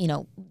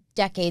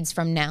 decades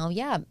from now.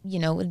 Yeah,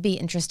 it would be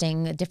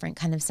interesting, a different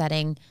kind of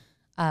setting.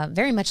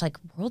 Very much like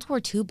World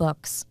War II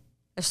books.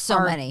 There's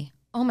so many.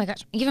 Oh my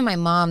gosh. Even my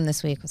mom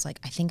this week was like,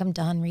 I think I'm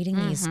done reading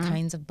these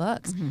kinds of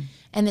books.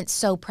 And it's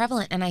so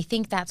prevalent. And I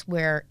think that's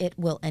where it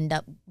will end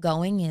up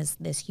going, is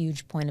this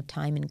huge point of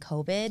time in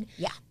COVID.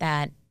 Yeah.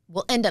 That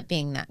will end up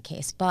being that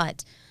case.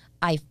 But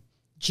I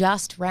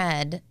just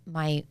read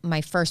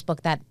my first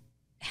book that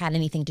had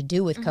anything to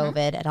do with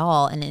COVID at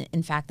all. And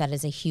in fact, that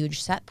is a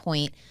huge set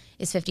point,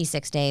 is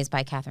 56 Days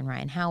by Catherine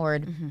Ryan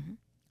Howard.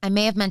 I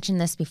may have mentioned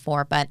this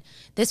before, but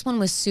this one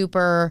was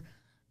super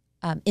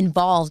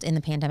involved in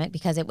the pandemic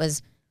because it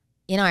was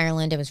in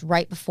Ireland. It was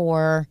right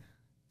before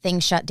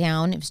things shut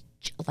down. It was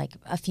like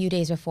a few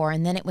days before.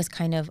 And then it was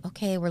kind of,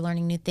 okay, we're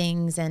learning new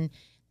things. And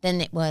then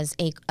it was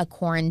a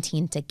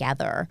quarantine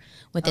together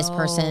with this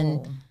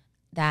person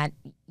that,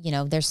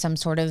 there's some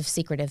sort of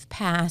secretive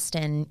past,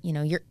 and,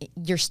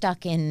 you're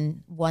stuck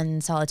in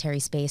one solitary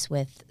space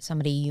with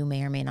somebody you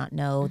may or may not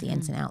know the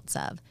ins and outs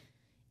of.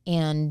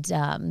 And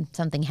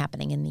something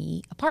happening in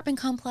the apartment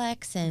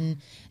complex. And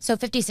so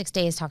 56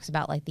 Days talks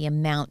about, like, the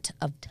amount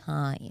of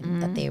time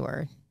that they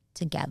were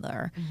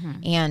together,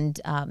 and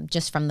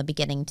just from the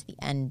beginning to the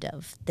end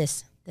of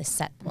this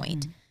set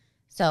point.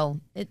 So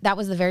that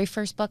was the very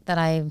first book that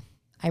I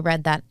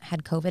read that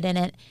had COVID in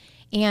it.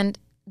 And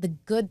the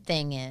good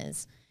thing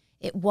is,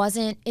 it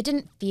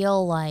didn't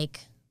feel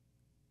like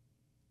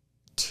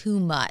too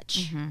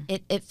much.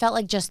 It felt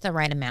like just the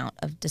right amount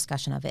of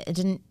discussion of it. It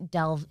didn't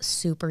delve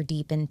super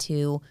deep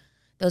into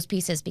those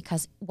pieces,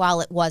 because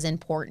while it was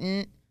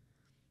important,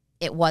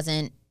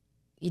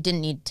 you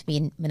didn't need to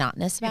be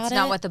monotonous about it. It's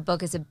not what the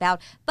book is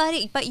about,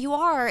 but you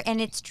are,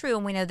 and it's true,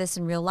 and we know this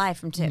in real life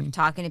from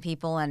talking to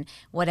people, and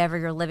whatever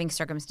your living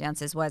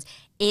circumstances was,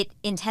 it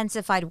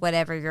intensified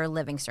whatever your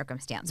living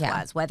circumstance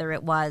was, whether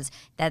it was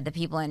that the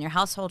people in your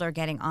household are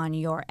getting on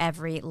your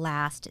every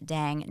last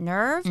dang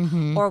nerve,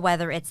 or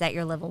whether it's that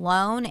you live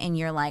alone and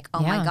you're like,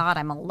 oh my God,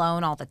 I'm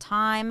alone all the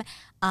time.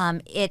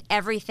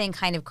 Everything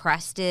kind of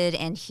crusted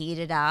and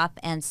heated up,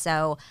 and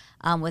so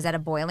was at a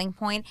boiling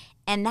point.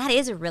 And that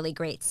is a really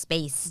great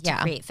space to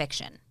create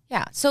fiction.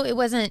 Yeah. So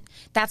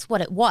that's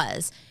what it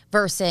was,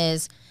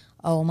 versus,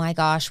 oh my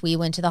gosh, we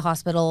went to the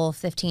hospital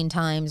 15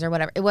 times or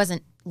whatever. It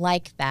wasn't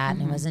like that.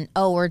 It wasn't,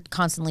 we're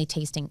constantly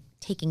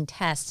taking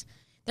tests.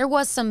 There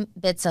was some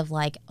bits of,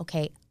 like,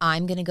 okay,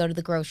 I'm going to go to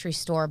the grocery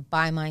store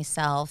by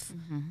myself,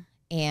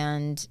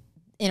 and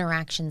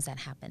interactions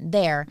that happen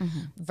there,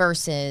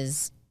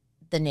 versus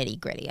the nitty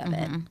gritty of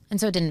it. And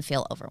so it didn't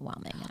feel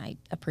overwhelming, and I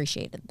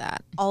appreciated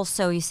that.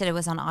 Also, you said it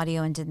was on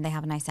audio, and didn't they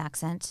have a nice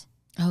accent?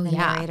 Oh,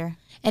 yeah. Narrator?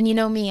 And you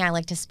know me, I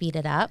like to speed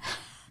it up.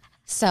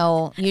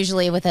 So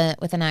usually with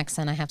an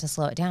accent, I have to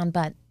slow it down.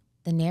 But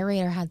the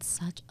narrator had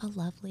such a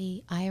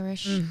lovely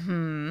Irish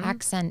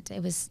accent.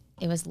 It was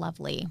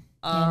lovely.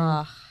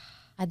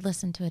 I'd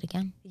listen to it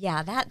again.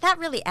 Yeah, that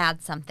really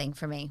adds something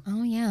for me.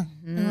 Oh yeah,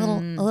 a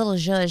little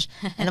zhuzh.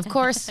 And of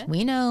course,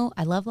 we know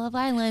I love Love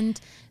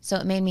Island, so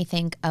it made me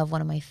think of one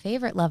of my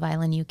favorite Love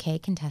Island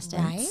UK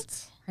contestants.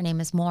 Right. Her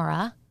name is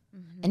Maura,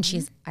 and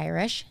she's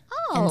Irish.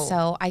 Oh. And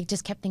so I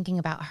just kept thinking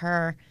about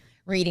her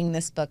reading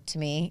this book to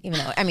me, even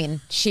though, I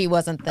mean, she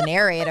wasn't the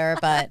narrator,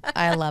 but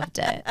I loved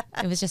it.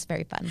 It was just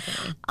very fun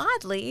for me.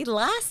 Oddly,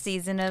 last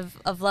season of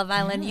Love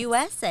Island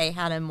USA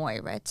had a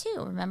Moira too,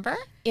 remember?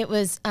 It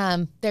was,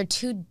 they're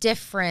two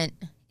different,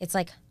 it's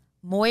like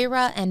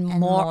Moira and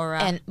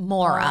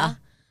Maura.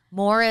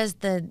 Maura is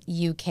the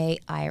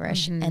UK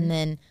Irish, and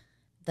then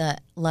the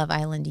Love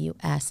Island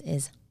US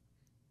is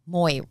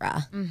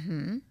Moira.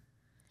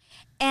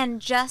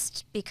 And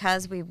just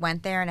because we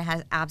went there and it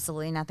has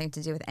absolutely nothing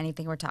to do with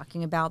anything we're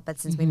talking about, but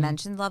since we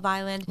mentioned Love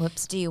Island,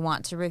 do you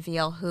want to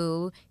reveal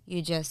who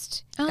you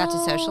just got to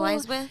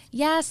socialize with?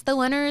 Yes, the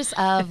winners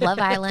of Love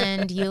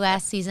Island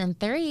US Season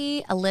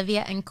 3,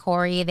 Olivia and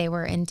Corey. They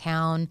were in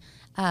town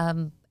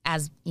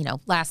as, you know,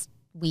 last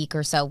week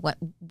or so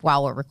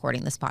while we're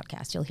recording this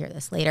podcast. You'll hear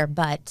this later.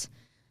 But,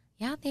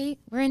 yeah, they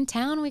were in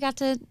town. We got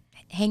to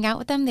hang out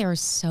with them. They were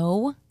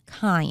so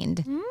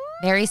kind,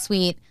 very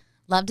sweet.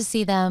 Love to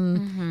see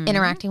them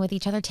interacting with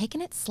each other,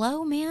 taking it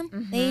slow, man.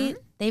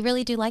 They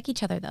really do like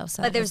each other, though.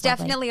 So, but there's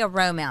definitely a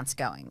romance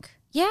going.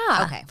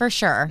 Yeah, okay, for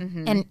sure.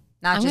 And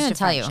not I'm just going to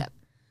tell you, friendship.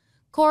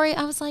 Corey,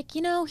 I was like,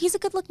 you know, he's a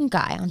good-looking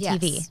guy on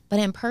TV, but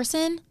in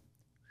person,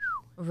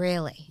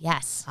 really,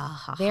 yes,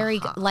 very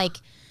good. Like,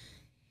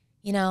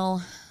 you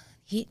know,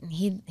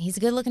 he's a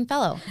good-looking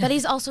fellow, but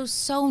he's also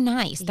so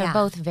nice. They're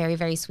both very,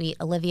 very sweet.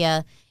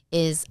 Olivia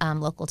is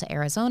local to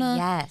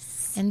Arizona,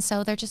 and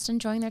so they're just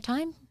enjoying their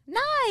time.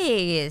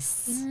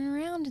 Nice.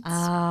 Around.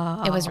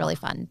 It was really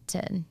fun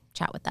to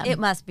chat with them. It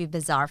must be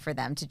bizarre for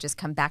them to just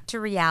come back to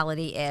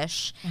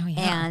reality-ish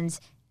and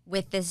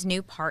with this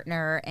new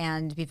partner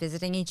and be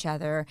visiting each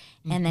other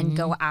and then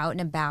go out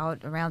and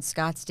about around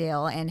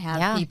Scottsdale and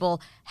have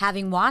people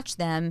having watched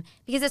them,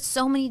 because it's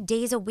so many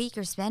days a week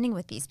you're spending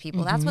with these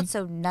people. That's what's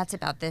so nuts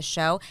about this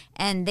show.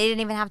 And they didn't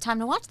even have time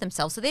to watch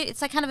themselves. So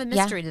it's like kind of a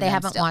mystery to them.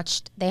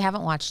 They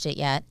haven't watched it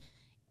yet.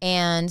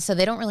 And so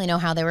they don't really know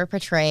how they were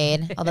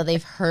portrayed, although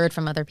they've heard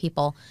from other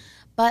people.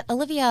 But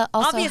Olivia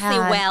also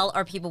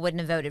or people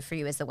wouldn't have voted for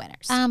you as the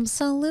winners.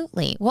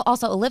 Absolutely. Well,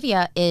 also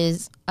Olivia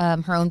is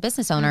her own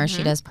business owner.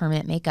 She does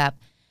permanent makeup,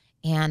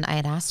 and I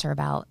had asked her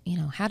about, you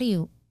know, how do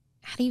you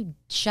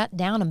shut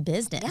down a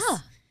business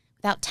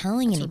without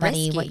telling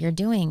anybody what you're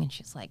doing? And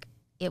she's like,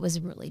 it was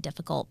really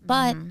difficult,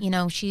 but you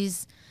know,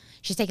 she's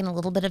taken a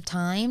little bit of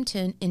time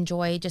to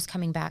enjoy just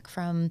coming back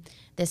from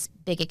this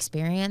big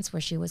experience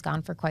where she was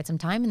gone for quite some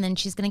time, and then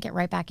she's going to get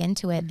right back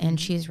into it, and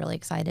she's really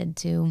excited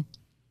to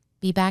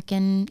be back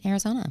in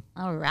Arizona.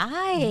 All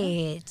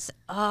right.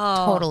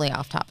 Oh, totally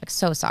off topic.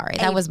 So sorry.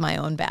 That was my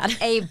own bad.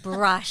 A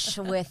brush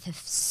with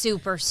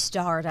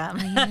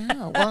superstardom. I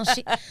know. Well,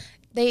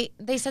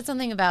 they said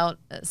something about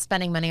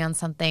spending money on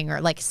something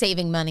or like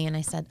saving money, and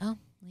I said, "Oh,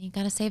 you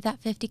got to save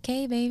that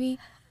 $50K, baby.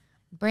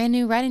 Brand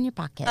new, right in your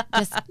pocket.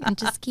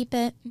 Just keep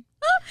it."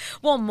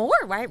 Well, more,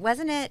 right?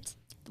 Wasn't it?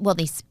 Well,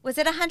 was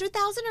it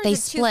 100,000 or they was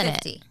it split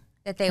 250 it.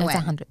 That they went? It's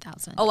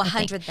 100,000. Oh,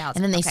 100,000.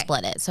 And then they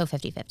split it, so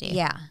 50-50.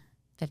 Yeah.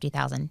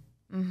 50,000,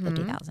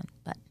 50,000.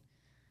 But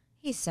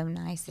he's so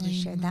nice that he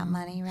shared that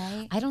money,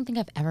 right? I don't think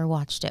I've ever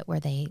watched it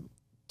where they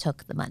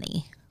took the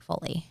money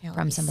fully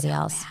from somebody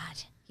else.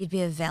 Bad. You'd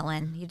be a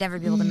villain. You'd never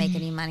be able to make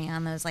any money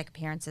on those like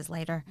appearances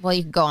later. Well,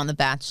 you could go on The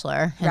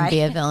Bachelor and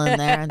be a villain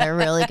there. They're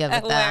really good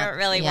with that. Where it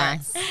really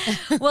works.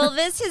 Well,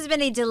 this has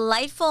been a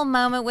delightful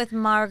moment with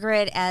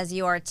Margaret as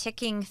you are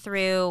ticking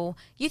through.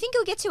 You think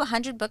you'll get to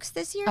 100 books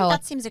this year?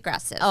 That seems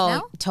aggressive. Oh,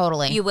 no?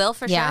 Totally. You will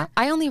for sure?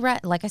 I only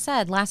read, like I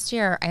said, last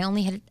year, I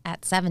only hit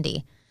at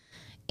 70.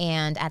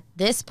 And at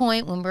this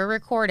point, when we're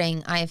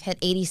recording, I've hit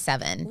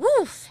 87.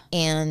 Woof.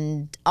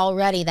 And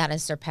already that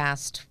has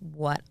surpassed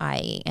what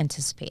I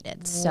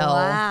anticipated. So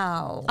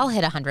wow. I'll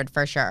hit 100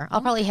 for sure.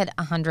 I'll probably hit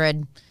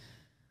 100,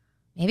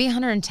 maybe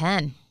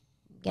 110.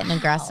 Getting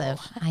aggressive.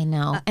 I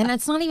know. And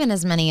it's not even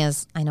as many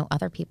as I know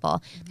other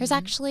people. There's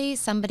actually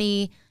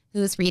somebody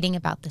who's reading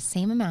about the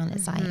same amount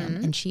as I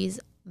am. And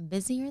she's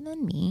busier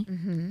than me.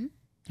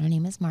 Her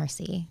name is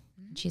Marcy.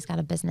 She's got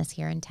a business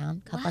here in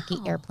town called Lucky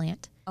Air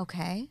Plant.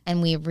 Okay. And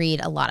we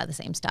read a lot of the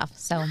same stuff.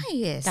 So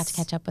got to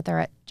catch up with her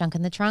at Junk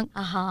in the Trunk.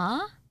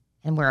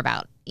 And we're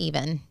about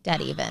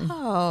dead even.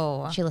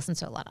 Oh. She listens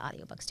to a lot of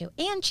audiobooks too.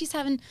 And she's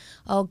having,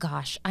 oh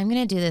gosh, I'm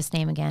going to do this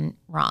name again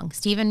wrong.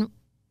 Stephen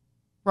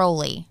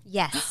Rowley.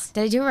 Yes.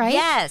 Did I do it right?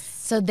 Yes.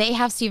 So they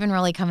have Stephen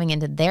Rowley coming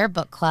into their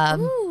book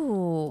club.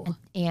 Ooh.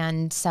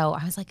 And so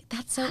I was like,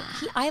 that's so,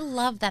 I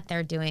love that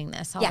they're doing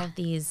this. All of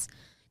these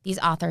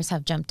authors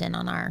have jumped in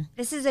on our.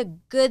 This is a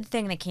good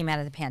thing that came out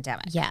of the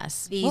pandemic.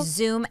 Yes. The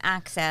Zoom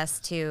access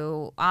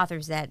to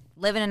authors that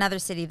live in another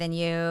city than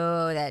you,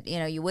 that, you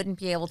know, you wouldn't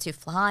be able to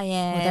fly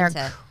in. Well,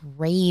 they're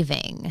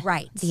craving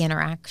the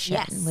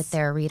interaction with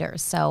their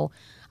readers. So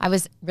I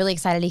was really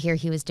excited to hear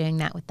he was doing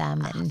that with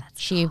them. And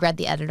she read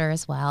the editor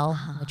as well,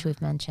 which we've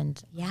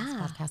mentioned on this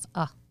podcast.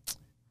 Oh,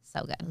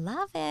 so good.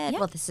 Love it. Yeah.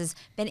 Well, this has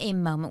been a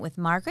moment with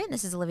Margaret.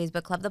 This is Olivia's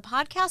Book Club, the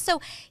podcast. So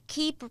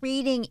keep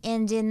reading.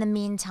 And in the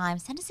meantime,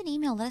 send us an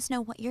email. Let us know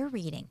what you're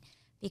reading.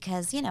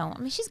 Because, you know, I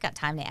mean, she's got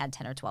time to add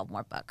 10 or 12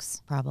 more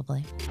books.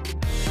 Probably.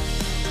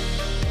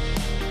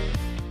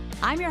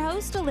 I'm your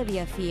host,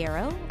 Olivia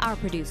Fierro. Our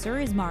producer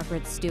is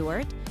Margaret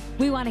Stewart.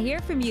 We want to hear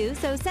from you,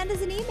 so send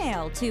us an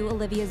email to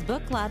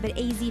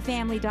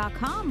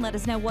oliviasbookclub@azfamily.com. Let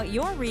us know what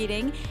you're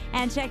reading,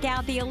 and check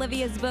out the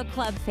Olivia's Book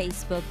Club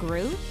Facebook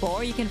group,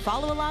 or you can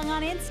follow along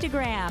on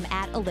Instagram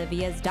at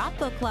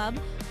olivias.bookclub,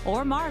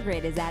 or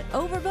Margaret is at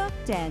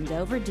Overbooked and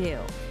Overdue.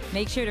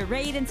 Make sure to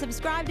rate and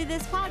subscribe to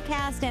this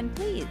podcast, and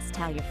please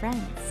tell your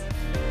friends.